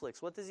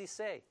conflicts. What does he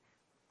say?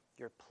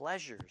 Your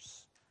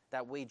pleasures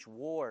that wage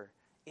war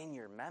in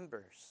your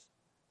members.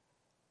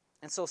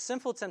 And so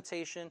sinful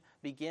temptation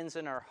begins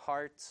in our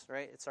hearts,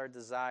 right? It's our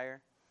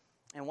desire.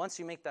 And once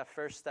you make that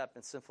first step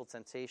in sinful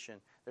temptation,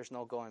 there's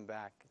no going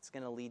back. It's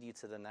going to lead you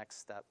to the next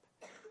step.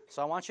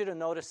 So I want you to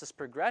notice this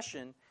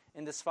progression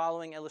in this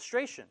following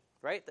illustration,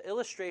 right? The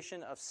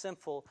illustration of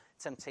sinful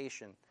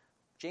temptation.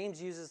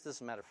 James uses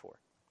this metaphor.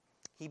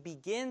 He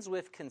begins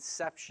with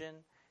conception,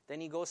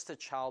 then he goes to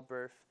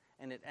childbirth,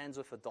 and it ends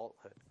with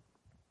adulthood.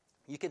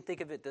 You can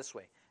think of it this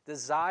way.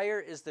 Desire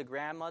is the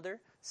grandmother,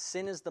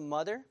 sin is the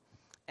mother,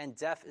 and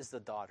death is the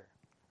daughter,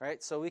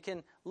 right? So we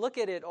can look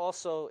at it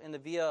also in the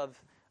view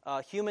of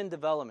human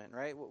development,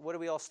 right? What do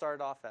we all start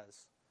off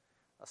as?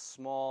 A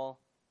small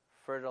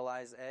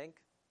fertilized egg,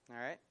 all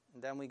right?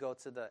 And then we go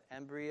to the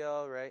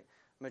embryo, right?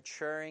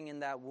 Maturing in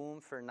that womb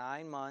for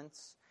 9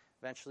 months,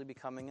 eventually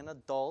becoming an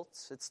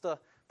adult. It's the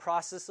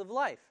process of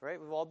life,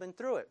 right? We've all been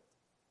through it.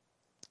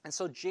 And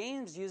so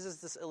James uses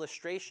this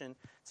illustration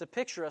to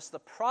picture us the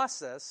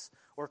process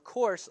or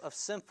course of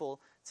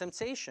sinful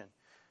temptation.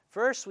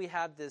 First, we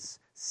have this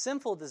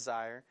sinful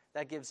desire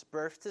that gives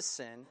birth to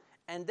sin.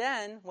 And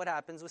then what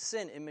happens with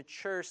sin? It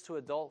matures to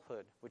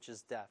adulthood, which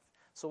is death.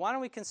 So why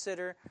don't we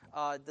consider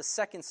the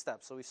second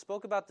step? So we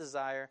spoke about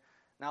desire.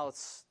 Now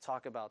let's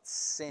talk about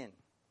sin.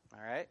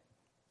 All right?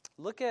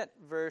 Look at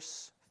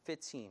verse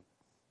 15.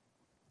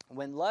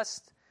 When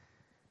lust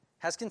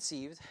has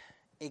conceived,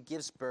 it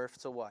gives birth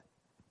to what?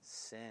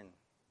 Sin.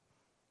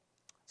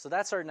 So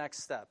that's our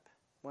next step.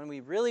 When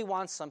we really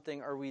want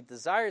something or we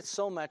desire it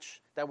so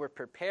much that we're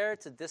prepared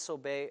to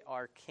disobey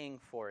our king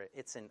for it.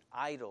 It's an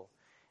idol.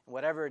 And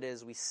whatever it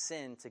is, we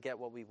sin to get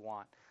what we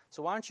want.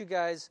 So why don't you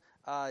guys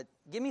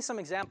give me some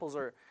examples,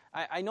 or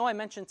I know I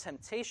mentioned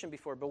temptation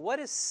before, but what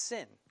is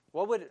sin?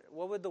 What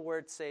would the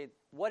word say?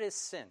 What is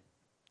sin?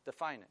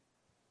 Define it.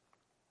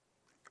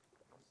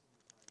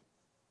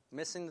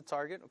 Missing the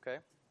target, okay.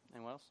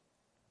 Anyone else?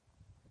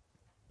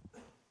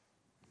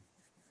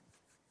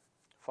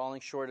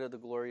 Falling short of the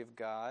glory of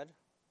God.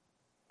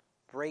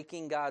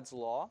 Breaking God's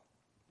law.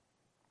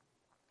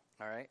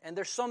 All right. And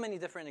there's so many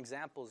different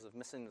examples of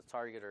missing the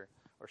target or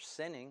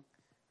sinning,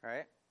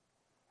 right?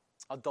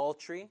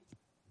 Adultery.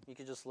 You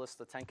could just list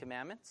the 10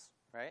 Commandments,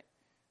 right?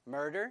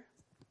 Murder.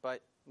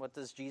 But what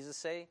does Jesus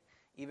say?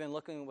 Even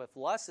looking with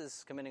lust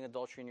is committing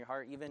adultery in your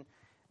heart. Even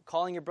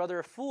calling your brother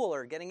a fool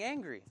or getting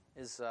angry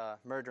is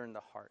murder in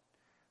the heart.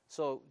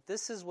 So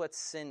this is what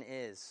sin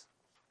is.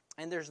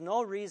 And there's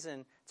no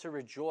reason to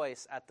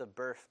rejoice at the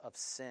birth of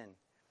sin.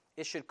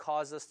 It should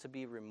cause us to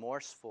be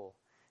remorseful.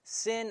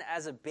 Sin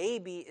as a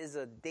baby is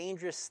a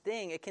dangerous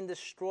thing. It can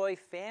destroy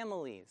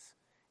families.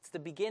 It's the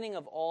beginning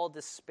of all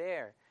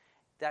despair.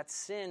 That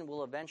sin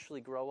will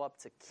eventually grow up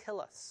to kill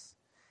us.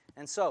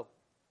 And so,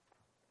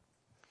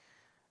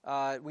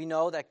 we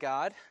know that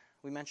God,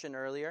 we mentioned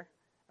earlier,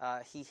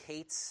 He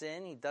hates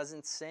sin. He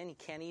doesn't sin. He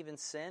can't even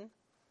sin.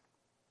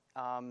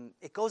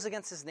 It goes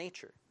against His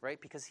nature, right?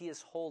 Because He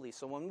is holy.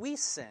 So when we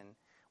sin,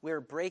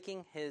 we're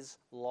breaking His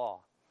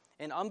law.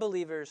 And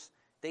unbelievers,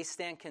 they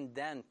stand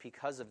condemned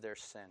because of their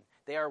sin.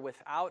 They are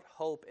without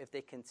hope if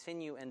they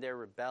continue in their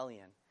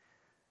rebellion.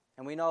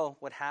 And we know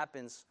what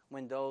happens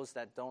when those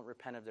that don't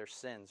repent of their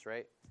sins,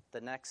 right?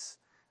 The next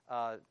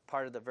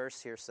part of the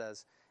verse here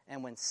says,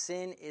 and when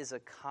sin is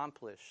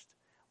accomplished,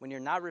 when you're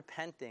not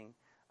repenting,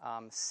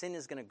 sin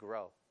is going to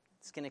grow.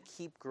 It's going to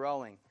keep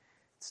growing.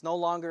 It's no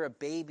longer a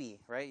baby,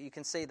 right? You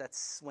can say that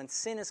when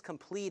sin is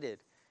completed,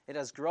 it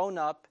has grown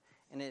up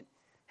and it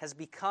has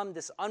become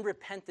this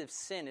unrepentive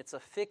sin. It's a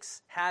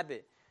fixed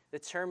habit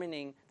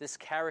determining this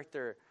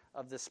character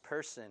of this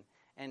person.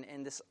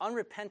 And this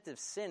unrepentive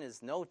sin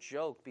is no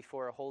joke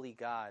before a holy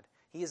God.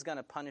 He is going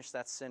to punish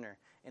that sinner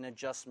in a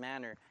just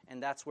manner.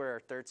 And that's where our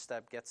third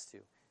step gets to,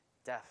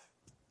 death.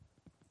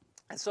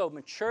 And so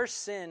mature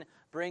sin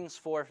brings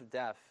forth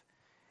death.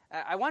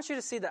 I want you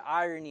to see the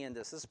irony in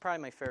this. This is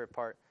probably my favorite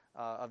part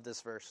of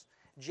this verse.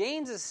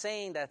 James is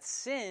saying that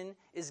sin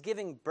is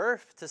giving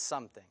birth to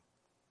something.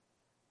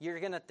 You're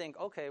going to think,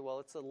 okay, well,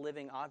 it's a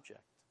living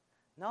object.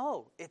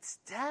 No, it's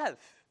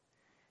death.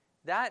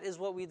 That is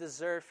what we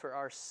deserve for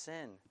our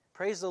sin.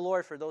 Praise the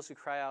Lord for those who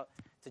cry out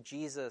to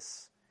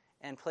Jesus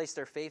and place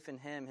their faith in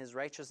Him. His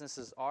righteousness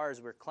is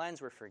ours. We're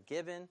cleansed. We're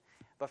forgiven.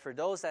 But for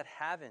those that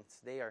haven't,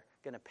 they are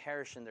going to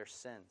perish in their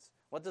sins.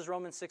 What does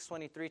Romans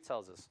 6:23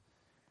 tells us?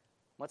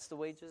 What's the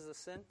wages of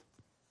sin?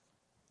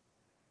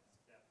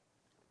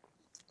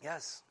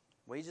 Yes,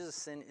 wages of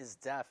sin is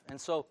death.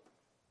 And so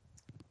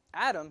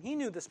Adam, he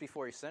knew this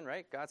before he sinned,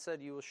 right? God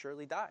said, you will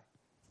surely die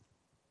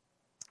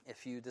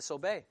if you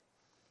disobey.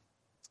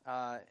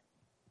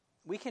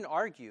 We can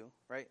argue,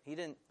 right? He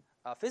didn't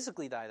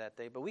physically die that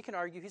day, but we can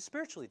argue he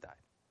spiritually died.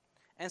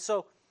 And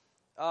so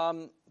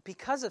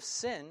because of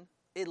sin,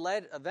 it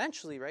led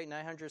eventually, right,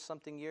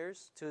 900-something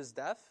years to his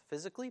death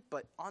physically.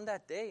 But on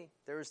that day,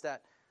 there was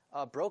that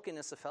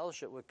brokenness of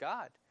fellowship with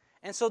God.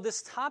 And so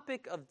this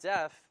topic of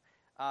death,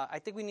 I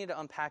think we need to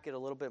unpack it a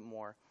little bit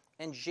more.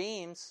 And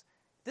James,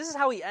 this is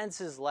how he ends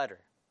his letter,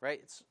 right?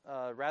 It's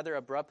rather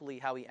abruptly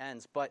how he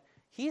ends. But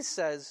he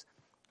says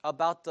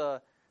about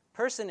the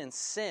person in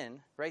sin,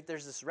 right?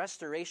 There's this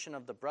restoration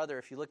of the brother.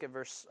 If you look at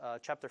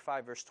chapter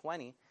 5, verse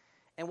 20.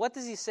 And what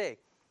does he say?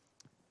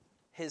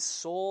 His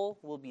soul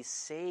will be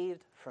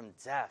saved from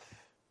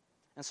death.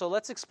 And so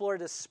let's explore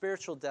this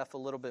spiritual death a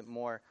little bit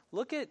more.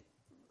 Look at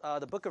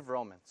the book of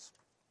Romans.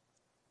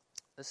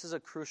 This is a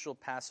crucial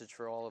passage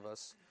for all of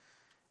us.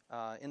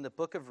 In the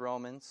book of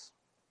Romans,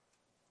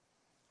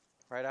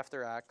 right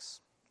after Acts,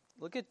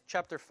 look at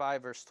chapter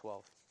 5, verse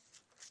 12.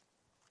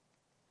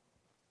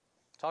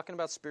 Talking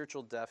about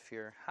spiritual death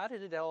here. How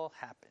did it all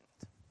happen?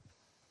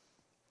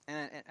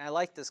 And I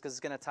like this because it's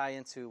going to tie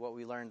into what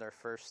we learned our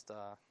first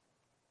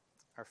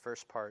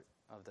part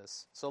of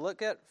this. So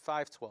look at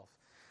 5:12.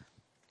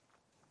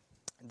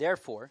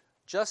 Therefore,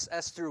 just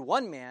as through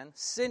one man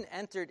sin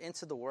entered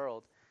into the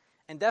world,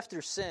 and death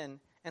through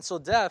sin, and so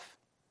death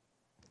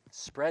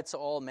spread to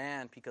all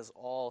man because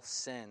all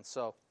sin.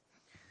 So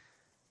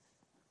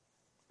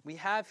we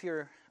have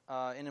here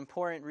an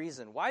important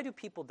reason. Why do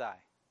people die?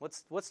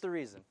 What's the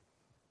reason?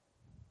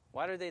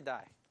 Why do they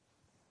die?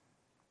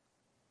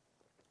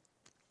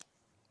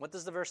 What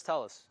does the verse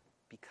tell us?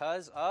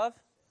 Because of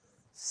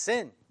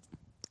sin.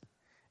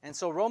 And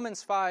so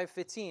Romans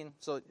 5:15,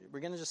 so we're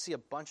going to just see a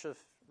bunch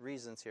of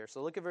reasons here.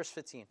 So look at verse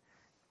 15.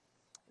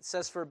 It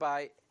says, for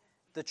by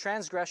the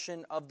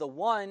transgression of the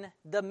one,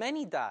 the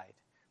many died.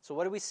 So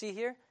what do we see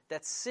here?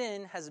 That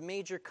sin has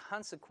major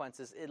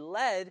consequences. It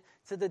led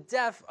to the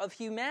death of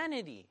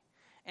humanity.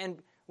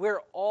 And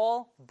we're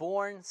all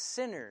born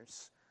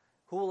sinners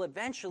who will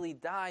eventually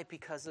die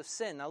because of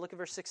sin. Now look at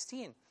verse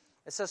 16.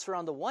 It says, for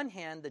on the one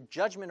hand, the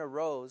judgment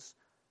arose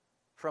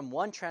from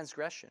one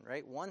transgression,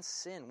 right? One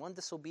sin, one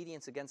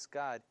disobedience against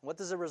God. What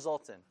does it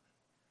result in?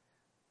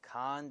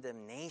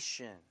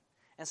 Condemnation.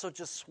 And so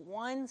just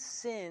one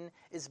sin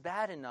is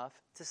bad enough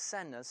to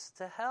send us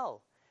to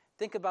hell.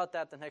 Think about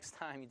that the next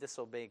time you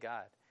disobey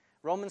God.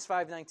 Romans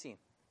 5:19.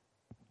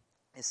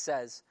 It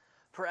says,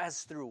 for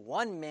as through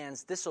one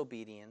man's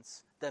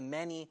disobedience, the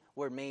many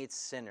were made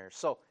sinners.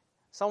 So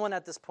someone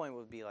at this point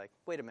would be like,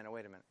 wait a minute.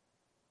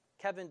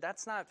 Kevin,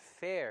 that's not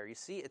fair. You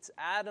see, it's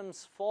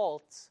Adam's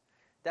fault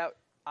that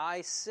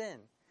I sin.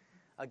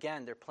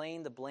 Again, they're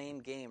playing the blame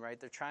game, right?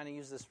 They're trying to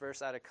use this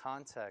verse out of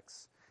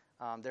context.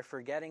 They're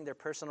forgetting their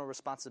personal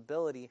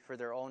responsibility for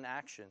their own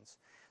actions.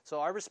 So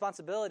our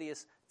responsibility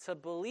is to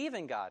believe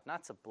in God,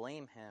 not to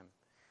blame him.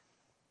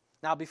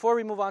 Now, before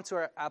we move on to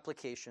our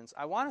applications,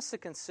 I want us to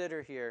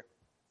consider here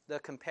the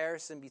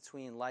comparison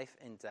between life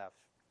and death.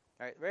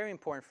 All right, very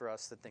important for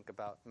us to think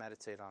about,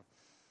 meditate on.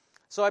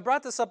 So I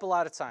brought this up a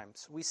lot of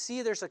times. We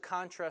see there's a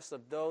contrast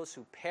of those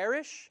who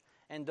perish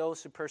and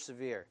those who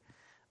persevere.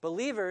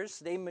 Believers,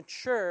 they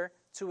mature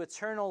to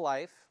eternal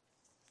life,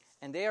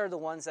 and they are the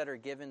ones that are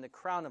given the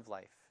crown of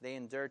life. They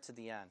endure to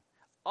the end.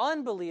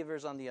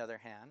 Unbelievers, on the other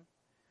hand,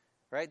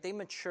 right, they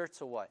mature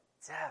to what?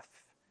 Death.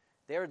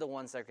 They're the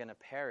ones that are going to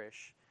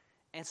perish.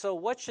 And so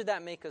what should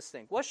that make us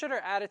think? What should our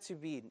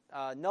attitude be?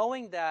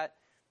 Knowing that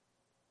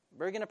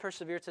we're going to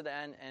persevere to the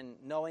end and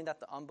knowing that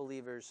the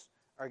unbelievers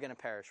are going to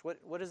perish.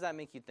 What does that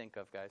make you think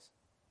of, guys?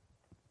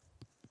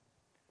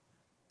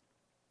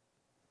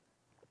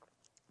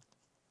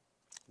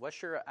 What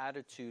should our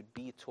attitude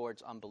be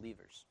towards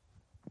unbelievers?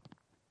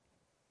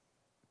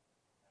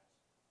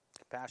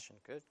 Compassion.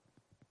 Good.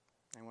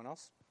 Anyone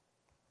else?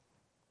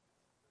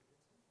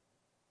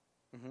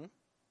 Mm-hmm.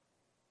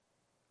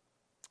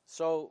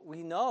 So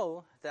we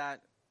know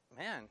that,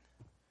 man,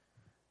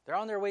 they're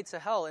on their way to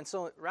hell. And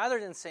so rather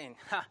than saying,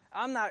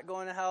 I'm not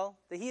going to hell,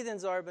 the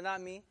heathens are, but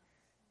not me,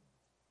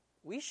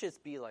 we should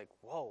be like,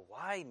 whoa,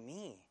 why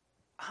me?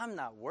 I'm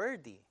not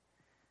worthy.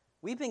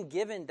 We've been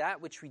given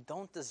that which we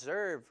don't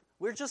deserve.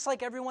 We're just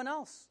like everyone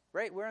else,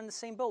 right? We're in the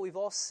same boat. We've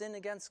all sinned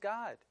against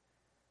God.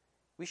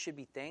 We should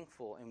be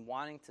thankful and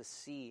wanting to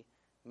see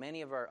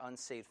many of our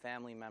unsaved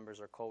family members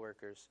or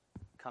coworkers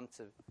come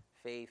to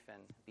faith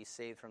and be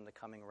saved from the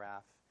coming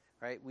wrath,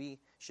 right? We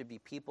should be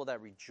people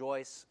that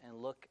rejoice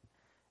and look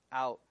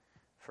out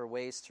for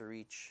ways to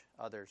reach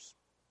others.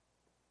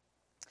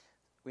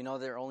 We know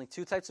there are only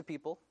two types of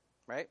people,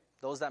 right?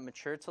 Those that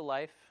mature to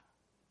life,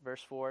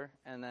 verse 4,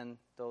 and then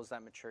those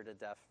that mature to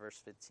death,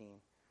 verse 15.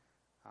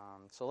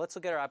 So let's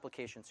look at our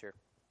applications here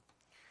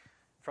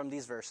from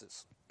these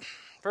verses.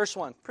 First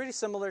one, pretty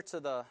similar to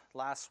the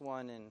last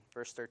one in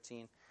verse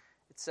 13.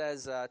 It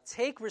says,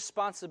 take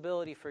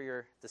responsibility for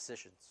your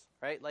decisions,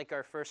 right? Like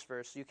our first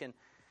verse, you can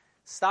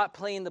stop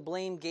playing the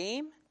blame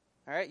game,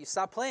 all right? You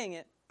stop playing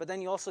it, but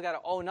then you also got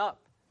to own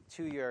up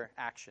to your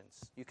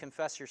actions. You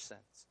confess your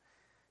sins.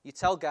 You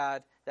tell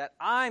God that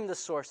I'm the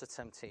source of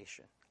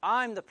temptation.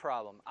 I'm the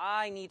problem.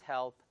 I need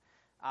help.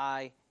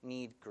 I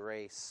need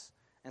grace.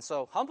 And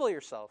so humble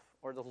yourself,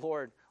 or the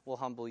Lord will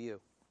humble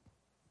you.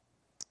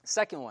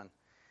 Second one,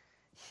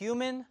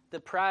 human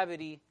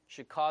depravity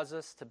should cause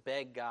us to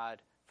beg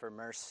God for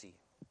mercy.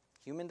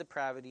 Human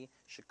depravity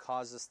should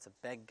cause us to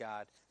beg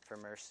God for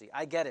mercy.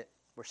 I get it.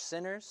 We're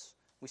sinners.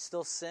 We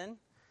still sin.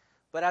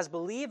 But as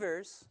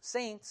believers,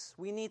 saints,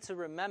 we need to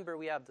remember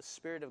we have the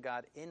Spirit of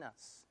God in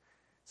us.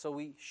 So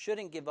we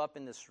shouldn't give up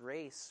in this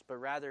race, but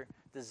rather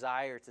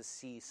desire to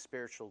see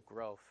spiritual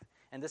growth.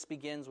 And this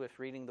begins with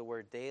reading the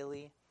Word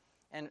daily.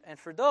 And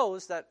for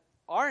those that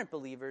aren't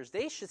believers,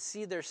 they should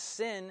see their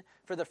sin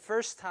for the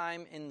first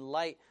time in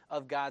light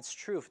of God's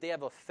truth. They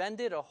have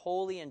offended a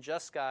holy and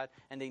just God,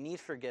 and they need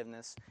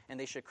forgiveness, and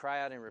they should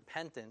cry out in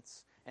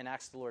repentance and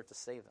ask the Lord to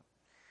save them.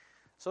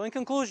 So in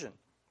conclusion,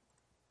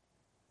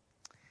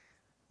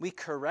 we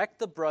correct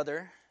the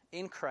brother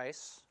in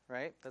Christ,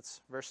 right?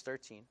 That's verse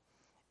 13.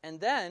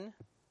 And then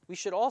we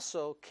should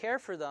also care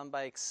for them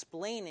by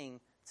explaining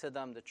to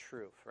them the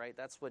truth, right?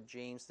 That's what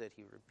James did.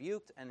 He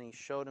rebuked and he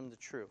showed them the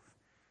truth.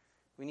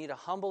 We need to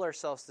humble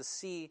ourselves to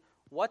see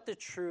what the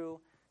true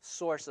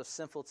source of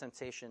sinful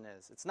temptation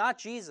is. It's not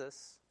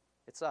Jesus,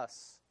 it's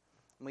us.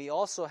 And we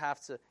also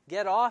have to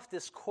get off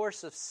this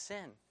course of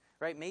sin,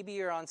 right? Maybe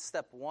you're on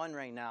step 1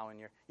 right now and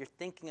you're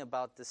thinking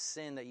about the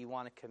sin that you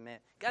want to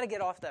commit. You got to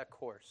get off that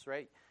course,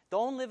 right?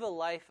 Don't live a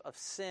life of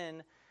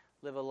sin,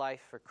 live a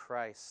life for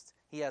Christ.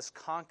 He has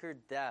conquered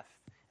death,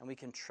 and we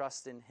can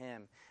trust in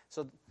him.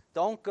 So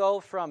don't go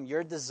from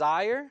your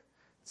desire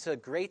to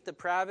great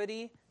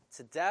depravity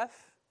to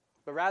death,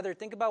 but rather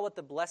think about what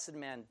the blessed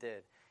man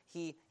did.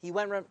 He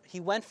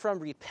went from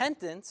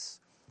repentance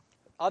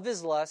of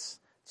his lusts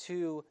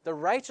to the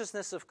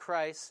righteousness of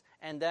Christ,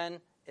 and then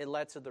it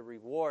led to the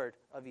reward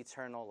of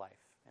eternal life.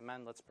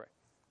 Amen. Let's pray.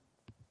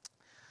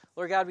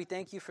 Lord God, we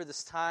thank you for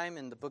this time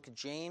in the book of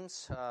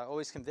James,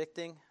 always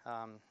convicting.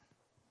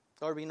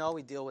 Lord, we know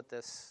we deal with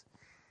this.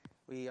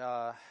 We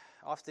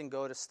often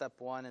go to step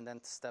 1 and then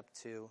to step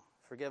 2.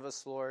 Forgive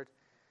us, Lord.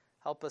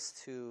 Help us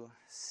to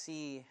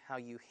see how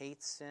you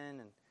hate sin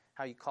and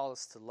how you call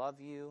us to love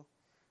you.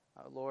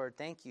 Lord,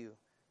 thank you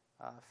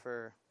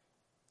for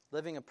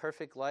living a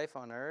perfect life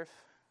on earth,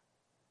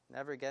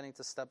 never getting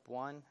to step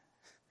 1.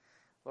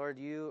 Lord,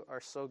 you are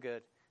so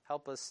good.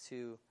 Help us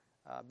to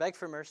beg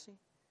for mercy.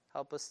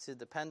 Help us to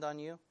depend on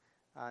you,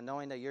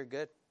 knowing that you're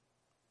good.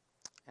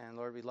 And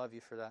Lord, we love you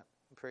for that.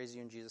 We praise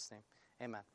you in Jesus' name. Amen.